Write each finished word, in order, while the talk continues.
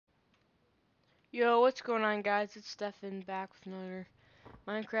Yo, what's going on, guys? It's Stefan back with another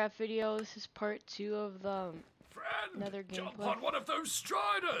Minecraft video. This is part 2 of the Friend, Nether jump gameplay. on one of those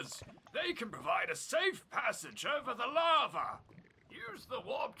striders. They can provide a safe passage over the lava. Use the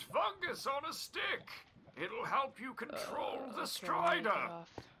warped fungus on a stick. It'll help you control the Okay, strider. off.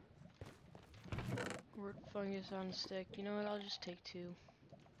 Word fungus on a stick. You know what? I'll just take 2.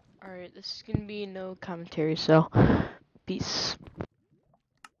 Alright, this is gonna be no commentary, so peace.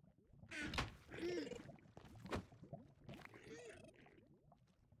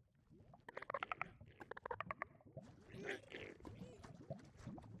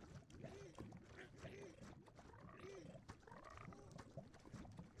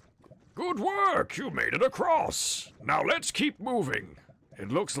 Good work, you made it across. Now let's keep moving.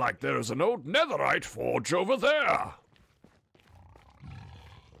 It looks like there's an old netherite forge over there.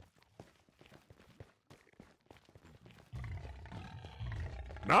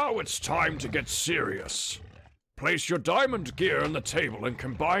 Now it's time to get serious. Place your diamond gear on the table and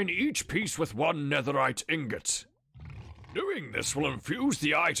combine each piece with one netherite ingot. Doing this will infuse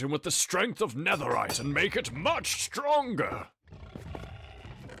the item with the strength of netherite and make it much stronger.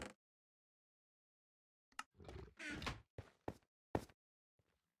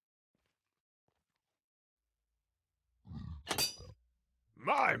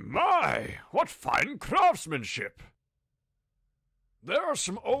 My, what fine craftsmanship! There are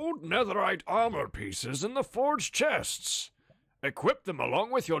some old netherite armor pieces in the forge chests. Equip them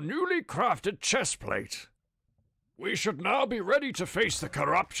along with your newly crafted chestplate. We should now be ready to face the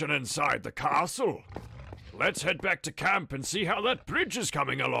corruption inside the castle. Let's head back to camp and see how that bridge is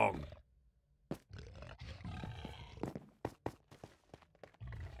coming along.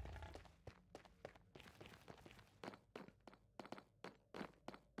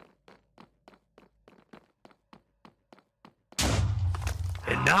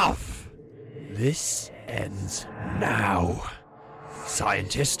 Enough! This ends now.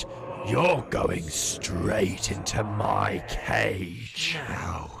 Scientist, you're going straight into my cage.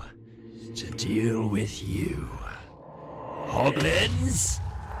 Now, to deal with you. Hoglins,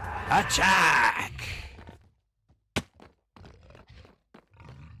 attack!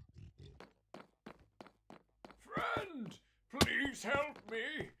 Friend, please help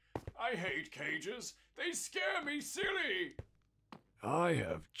me. I hate cages. They scare me silly. I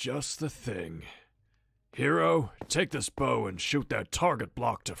have just the thing. Hero, take this bow and shoot that target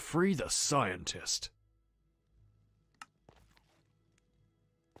block to free the scientist.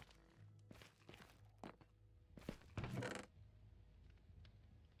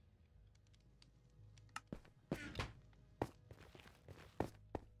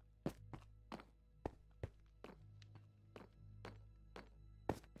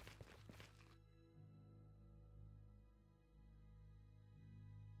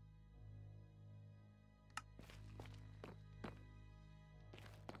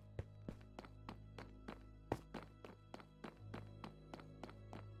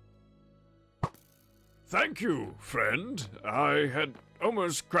 Thank you, friend. I had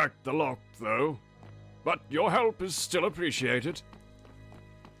almost cracked the lock, though. But your help is still appreciated.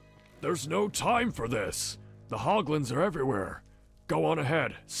 There's no time for this. The hoglins are everywhere. Go on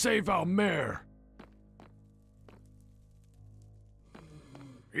ahead. Save our mayor.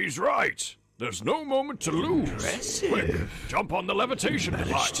 He's right. There's no moment to lose. Impressive. Quick, jump on the levitation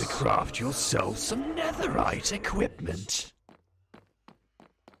Managed to device. craft yourself some netherite equipment.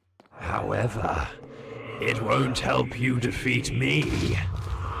 However, it won't help you defeat me.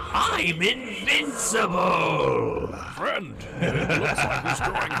 I'm invincible! Friend, it looks like he's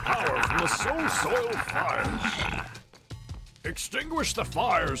drawing power from the soul soil fires. Extinguish the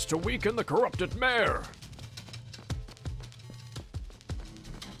fires to weaken the corrupted mayor.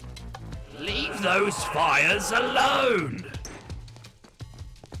 Leave those fires alone!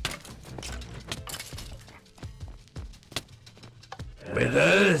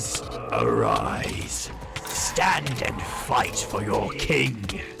 Withers, arise. Stand and fight for your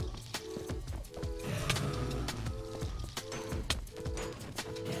king.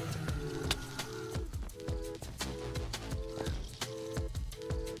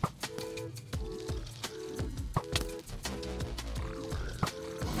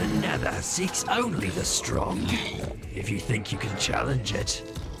 The Nether seeks only the strong. If you think you can challenge it,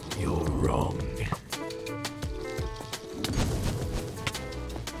 you're wrong.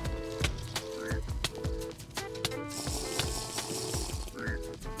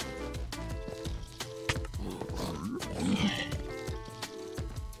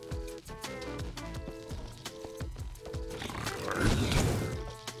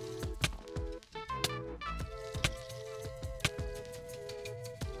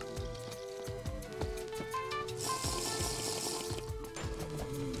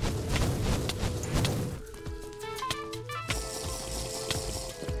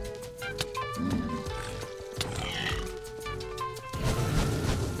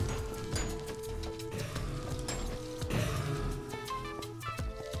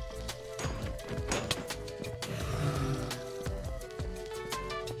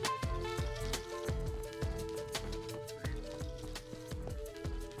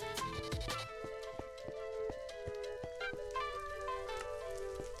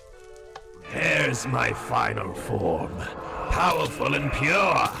 Here's my final form, powerful and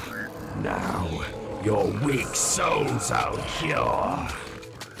pure. Now, your weak souls I'll cure.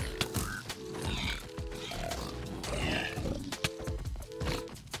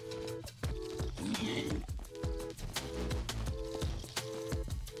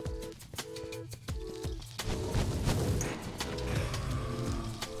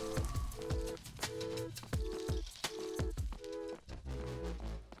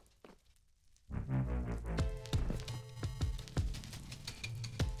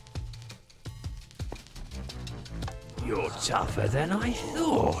 You're tougher than I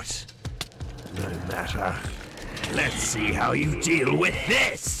thought. No matter. Let's see how you deal with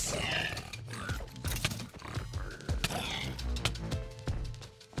this!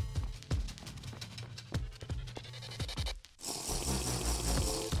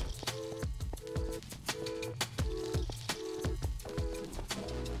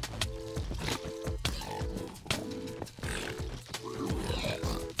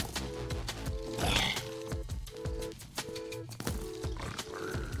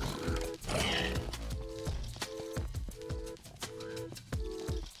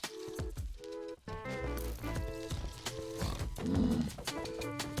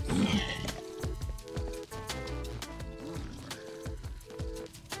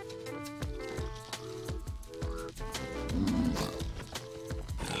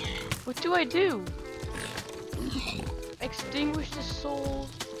 What do I do? Extinguish the soil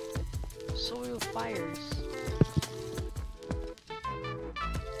fires.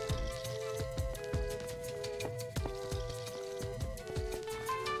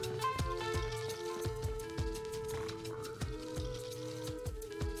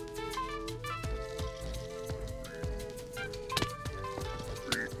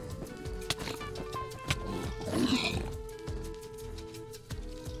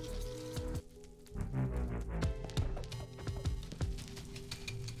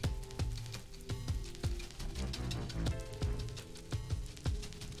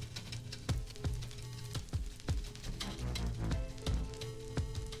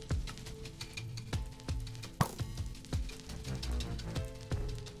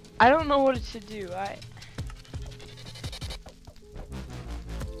 I don't know what to do. I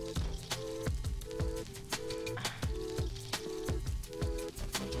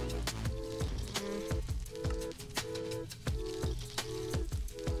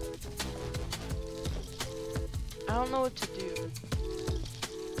don't know what to do.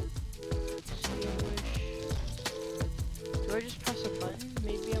 Extinguish. Do I just press a button?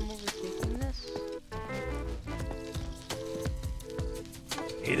 Maybe I'm overthinking this.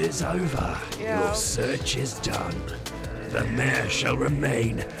 It is over. Yeah. Your search is done. The mayor shall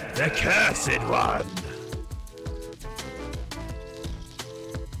remain the cursed one.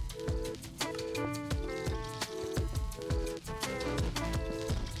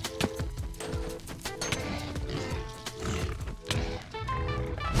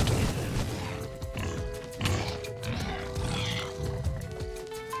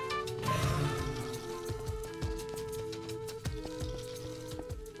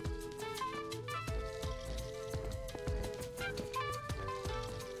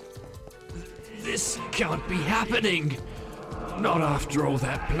 This can't be happening. Not after all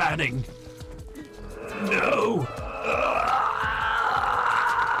that planning. No.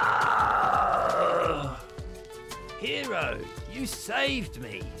 Hero, you saved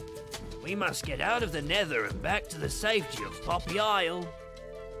me. We must get out of the Nether and back to the safety of Poppy Isle.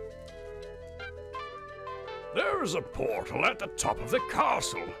 There is a portal at the top of the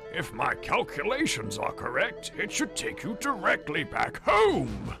castle. If my calculations are correct, it should take you directly back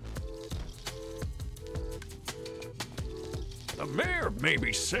home. The mayor may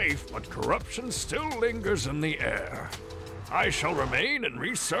be safe, but corruption still lingers in the air. I shall remain and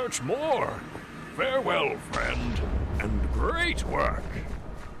research more. Farewell, friend, and great work.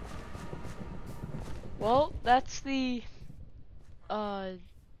 Well, that's the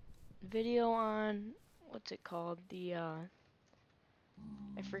video on what's it called? I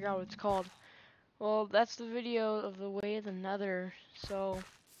forgot what it's called. Well, that's the video of the way of the Nether. So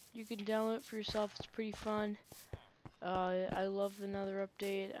you can download it for yourself. It's pretty fun. I love the Nether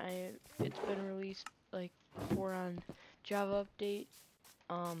update. It's been released like before on Java update,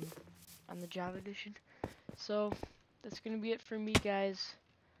 on the Java edition. So that's gonna be it for me, guys.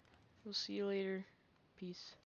 We'll see you later. Peace.